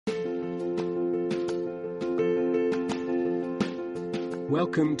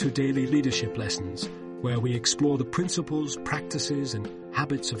Welcome to Daily Leadership Lessons, where we explore the principles, practices, and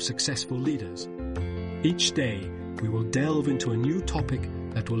habits of successful leaders. Each day, we will delve into a new topic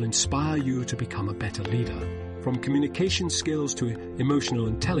that will inspire you to become a better leader. From communication skills to emotional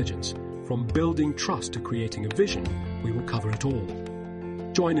intelligence, from building trust to creating a vision, we will cover it all.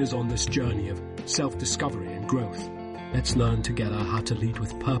 Join us on this journey of self-discovery and growth. Let's learn together how to lead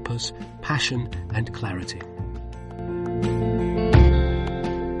with purpose, passion, and clarity.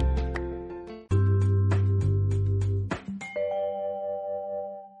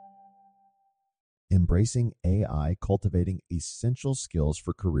 Embracing AI, cultivating essential skills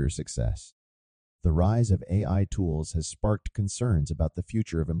for career success. The rise of AI tools has sparked concerns about the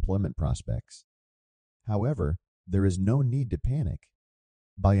future of employment prospects. However, there is no need to panic.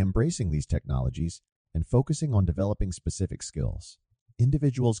 By embracing these technologies and focusing on developing specific skills,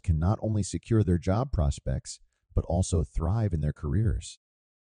 individuals can not only secure their job prospects, but also thrive in their careers.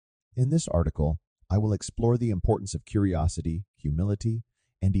 In this article, I will explore the importance of curiosity, humility,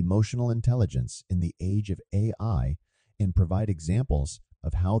 and emotional intelligence in the age of AI and provide examples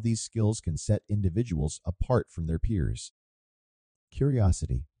of how these skills can set individuals apart from their peers.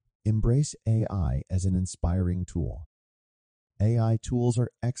 Curiosity. Embrace AI as an inspiring tool. AI tools are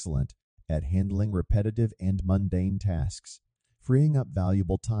excellent at handling repetitive and mundane tasks, freeing up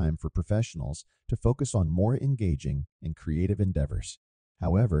valuable time for professionals to focus on more engaging and creative endeavors.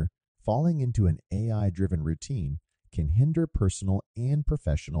 However, falling into an AI-driven routine can hinder personal and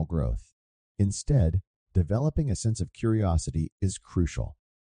professional growth. Instead, developing a sense of curiosity is crucial.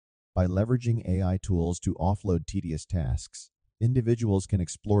 By leveraging AI tools to offload tedious tasks, individuals can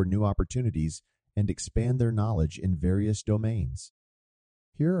explore new opportunities and expand their knowledge in various domains.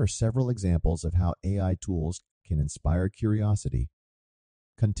 Here are several examples of how AI tools can inspire curiosity.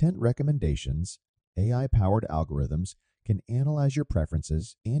 Content recommendations. AI-powered algorithms can analyze your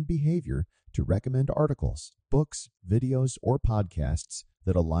preferences and behavior to recommend articles, books, videos, or podcasts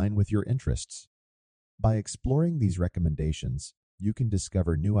that align with your interests. By exploring these recommendations, you can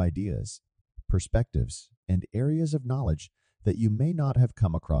discover new ideas, perspectives, and areas of knowledge that you may not have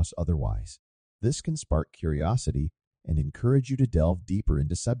come across otherwise. This can spark curiosity and encourage you to delve deeper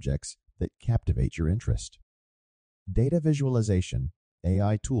into subjects that captivate your interest. Data visualization.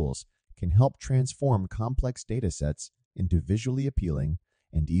 AI tools can help transform complex data sets into visually appealing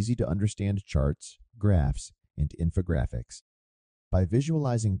and easy-to-understand charts, graphs, and infographics. By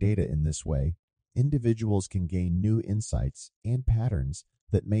visualizing data in this way, individuals can gain new insights and patterns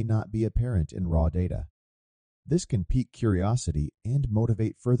that may not be apparent in raw data. This can pique curiosity and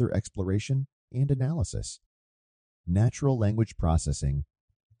motivate further exploration and analysis. Natural language processing.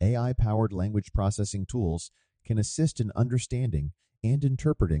 AI-powered language processing tools can assist in understanding and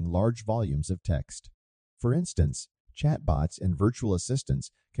interpreting large volumes of text. For instance, chatbots and virtual assistants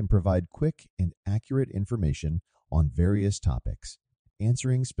can provide quick and accurate information on various topics,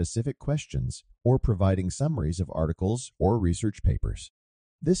 answering specific questions or providing summaries of articles or research papers.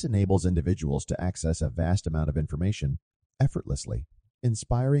 This enables individuals to access a vast amount of information effortlessly,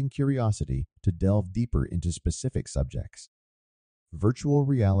 inspiring curiosity to delve deeper into specific subjects. Virtual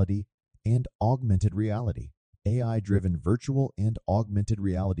reality and augmented reality. AI-driven virtual and augmented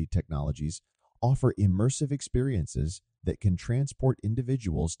reality technologies offer immersive experiences that can transport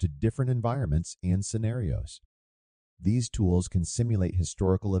individuals to different environments and scenarios. These tools can simulate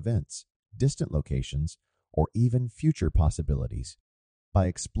historical events, distant locations, or even future possibilities. By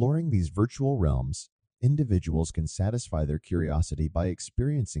exploring these virtual realms, individuals can satisfy their curiosity by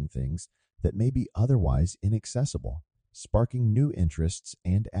experiencing things that may be otherwise inaccessible, sparking new interests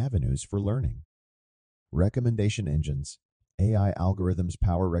and avenues for learning. Recommendation engines. AI algorithms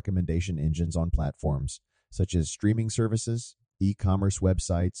power recommendation engines on platforms such as streaming services, e-commerce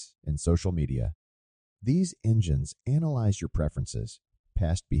websites, and social media. These engines analyze your preferences,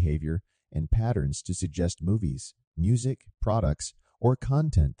 past behavior, and patterns to suggest movies, music, products, or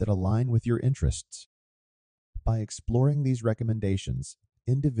content that align with your interests. By exploring these recommendations,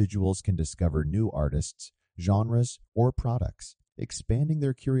 individuals can discover new artists, genres, or products, expanding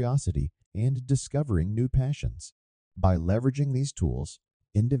their curiosity and discovering new passions. By leveraging these tools,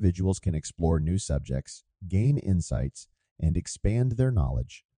 individuals can explore new subjects, gain insights, and expand their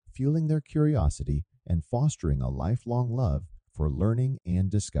knowledge, fueling their curiosity and fostering a lifelong love for learning and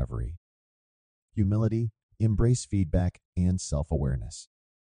discovery. Humility. Embrace feedback and self-awareness.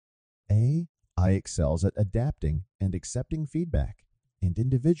 AI excels at adapting and accepting feedback, and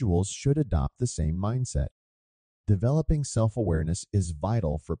individuals should adopt the same mindset. Developing self-awareness is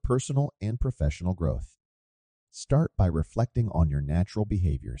vital for personal and professional growth. Start by reflecting on your natural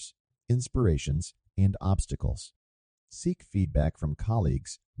behaviors, inspirations, and obstacles. Seek feedback from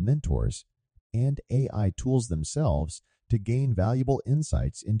colleagues, mentors, and AI tools themselves to gain valuable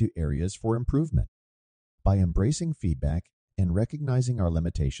insights into areas for improvement. By embracing feedback and recognizing our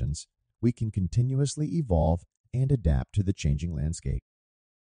limitations, we can continuously evolve and adapt to the changing landscape.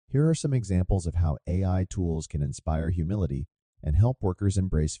 Here are some examples of how AI tools can inspire humility and help workers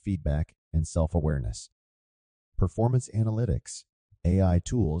embrace feedback and self-awareness. Performance analytics. AI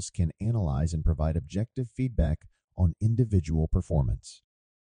tools can analyze and provide objective feedback on individual performance.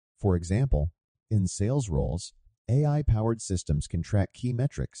 For example, in sales roles, AI-powered systems can track key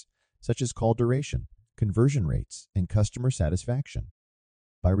metrics such as call duration, conversion rates, and customer satisfaction.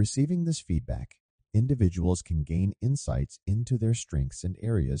 By receiving this feedback, individuals can gain insights into their strengths and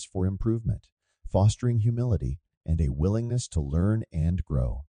areas for improvement, fostering humility and a willingness to learn and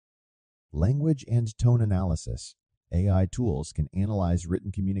grow. Language and tone analysis. AI tools can analyze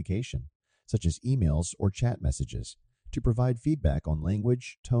written communication, such as emails or chat messages, to provide feedback on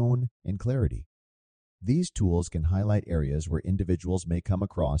language, tone, and clarity. These tools can highlight areas where individuals may come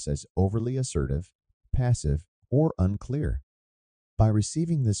across as overly assertive, passive, or unclear. By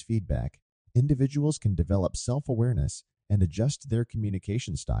receiving this feedback, individuals can develop self-awareness and adjust their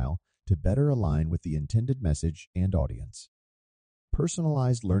communication style to better align with the intended message and audience.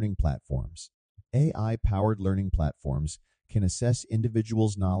 Personalized learning platforms. AI-powered learning platforms can assess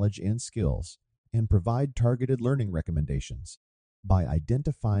individuals' knowledge and skills and provide targeted learning recommendations. By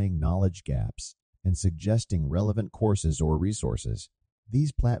identifying knowledge gaps and suggesting relevant courses or resources,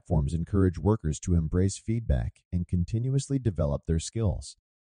 these platforms encourage workers to embrace feedback and continuously develop their skills.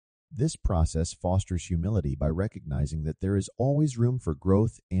 This process fosters humility by recognizing that there is always room for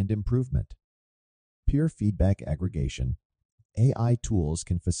growth and improvement. Peer feedback aggregation. AI tools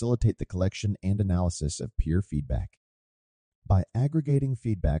can facilitate the collection and analysis of peer feedback. By aggregating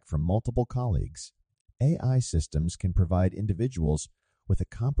feedback from multiple colleagues, AI systems can provide individuals with a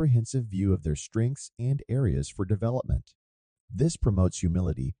comprehensive view of their strengths and areas for development. This promotes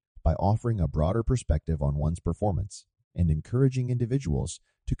humility by offering a broader perspective on one's performance and encouraging individuals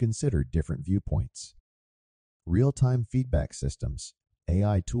to consider different viewpoints. Real-time feedback systems.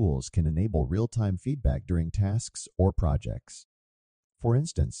 AI tools can enable real-time feedback during tasks or projects. For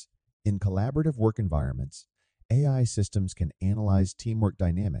instance, in collaborative work environments, AI systems can analyze teamwork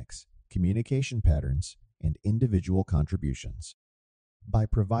dynamics, communication patterns, and individual contributions. By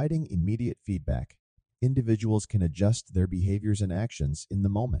providing immediate feedback, individuals can adjust their behaviors and actions in the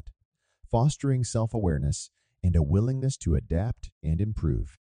moment, fostering self-awareness and a willingness to adapt and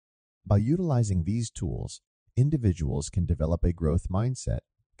improve. By utilizing these tools, individuals can develop a growth mindset,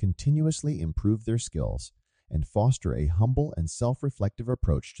 continuously improve their skills, and foster a humble and self-reflective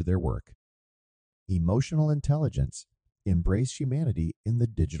approach to their work. Emotional intelligence. Embrace humanity in the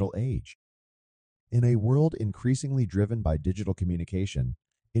digital age. In a world increasingly driven by digital communication,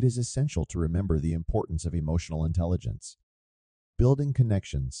 it is essential to remember the importance of emotional intelligence. Building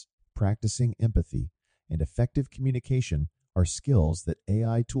connections, practicing empathy, and effective communication are skills that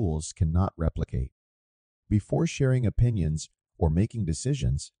AI tools cannot replicate. Before sharing opinions or making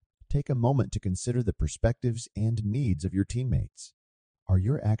decisions, take a moment to consider the perspectives and needs of your teammates. Are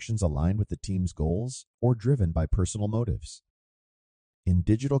your actions aligned with the team's goals or driven by personal motives? In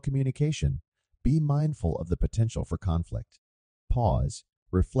digital communication, be mindful of the potential for conflict. Pause,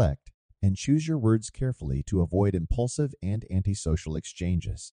 reflect, and choose your words carefully to avoid impulsive and antisocial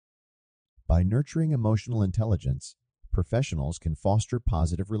exchanges. By nurturing emotional intelligence, professionals can foster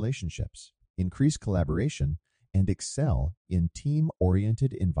positive relationships, increase collaboration, and excel in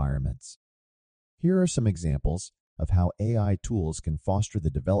team-oriented environments. Here are some examples of how AI tools can foster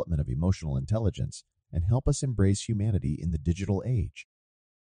the development of emotional intelligence and help us embrace humanity in the digital age.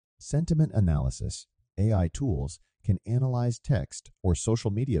 Sentiment analysis. AI tools can analyze text or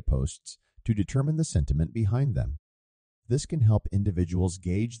social media posts to determine the sentiment behind them. This can help individuals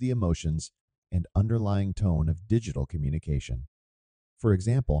gauge the emotions and underlying tone of digital communication. For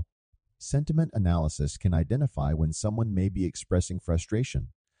example, sentiment analysis can identify when someone may be expressing frustration,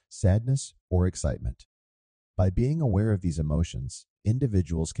 sadness, or excitement. By being aware of these emotions,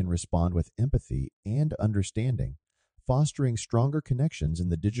 individuals can respond with empathy and understanding, fostering stronger connections in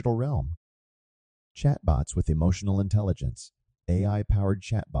the digital realm. Chatbots with emotional intelligence. AI-powered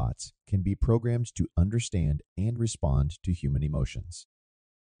chatbots can be programmed to understand and respond to human emotions.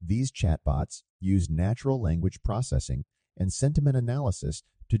 These chatbots use natural language processing and sentiment analysis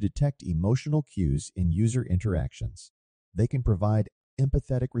to detect emotional cues in user interactions. They can provide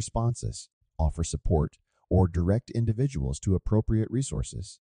empathetic responses, offer support, or direct individuals to appropriate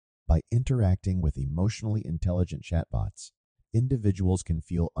resources. By interacting with emotionally intelligent chatbots, individuals can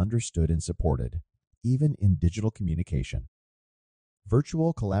feel understood and supported, even in digital communication.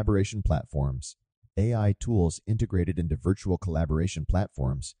 Virtual collaboration platforms. AI tools integrated into virtual collaboration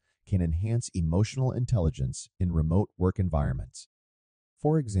platforms can enhance emotional intelligence in remote work environments.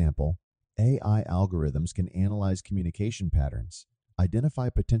 For example, AI algorithms can analyze communication patterns, identify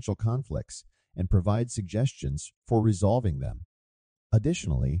potential conflicts, and provide suggestions for resolving them.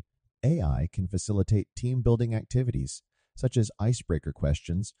 Additionally, AI can facilitate team-building activities, such as icebreaker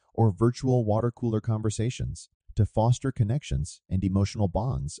questions or virtual water cooler conversations, to foster connections and emotional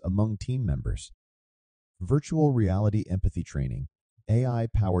bonds among team members. Virtual reality empathy training.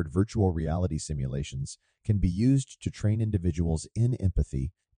 AI-powered virtual reality simulations can be used to train individuals in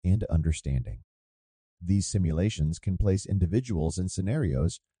empathy and understanding. These simulations can place individuals in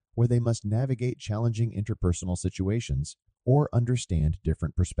scenarios where they must navigate challenging interpersonal situations or understand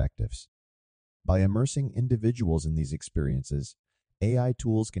different perspectives. By immersing individuals in these experiences, AI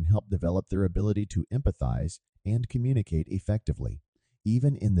tools can help develop their ability to empathize and communicate effectively,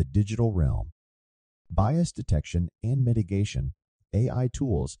 even in the digital realm. Bias detection and mitigation. AI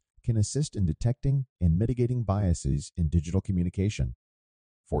tools can assist in detecting and mitigating biases in digital communication.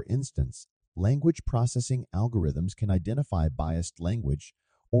 For instance, language processing algorithms can identify biased language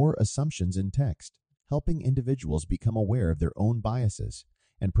or assumptions in text, helping individuals become aware of their own biases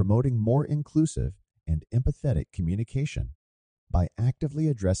and promoting more inclusive and empathetic communication. By actively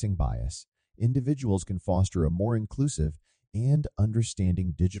addressing bias, individuals can foster a more inclusive and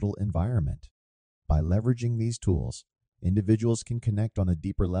understanding digital environment. By leveraging these tools, individuals can connect on a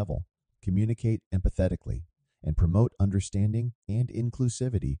deeper level, communicate empathetically, and promote understanding and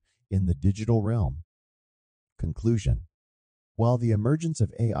inclusivity in the digital realm. Conclusion. While the emergence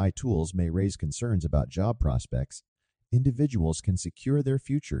of AI tools may raise concerns about job prospects, individuals can secure their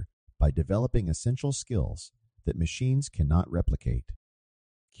future by developing essential skills that machines cannot replicate.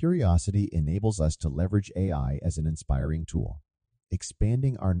 Curiosity enables us to leverage AI as an inspiring tool,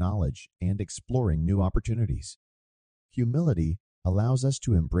 expanding our knowledge and exploring new opportunities. Humility allows us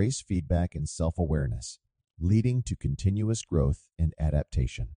to embrace feedback and self-awareness, leading to continuous growth and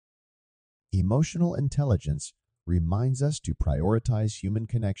adaptation. Emotional intelligence reminds us to prioritize human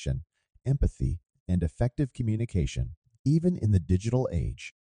connection, empathy, and effective communication, even in the digital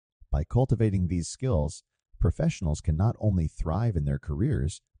age. By cultivating these skills, professionals can not only thrive in their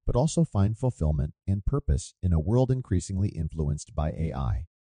careers, but also find fulfillment and purpose in a world increasingly influenced by AI.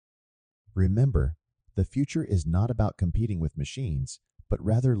 Remember, the future is not about competing with machines, but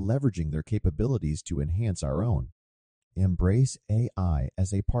rather leveraging their capabilities to enhance our own. Embrace AI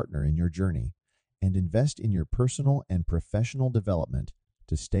as a partner in your journey and invest in your personal and professional development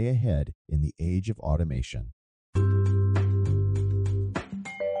to stay ahead in the age of automation.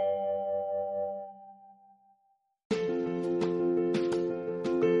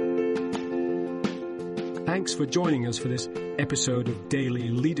 Thanks for joining us for this episode of Daily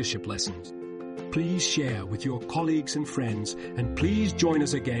Leadership Lessons. Please share with your colleagues and friends, and please join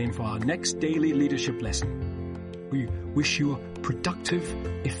us again for our next Daily Leadership Lesson. We wish you a productive,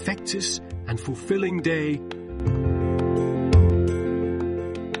 effective, and fulfilling day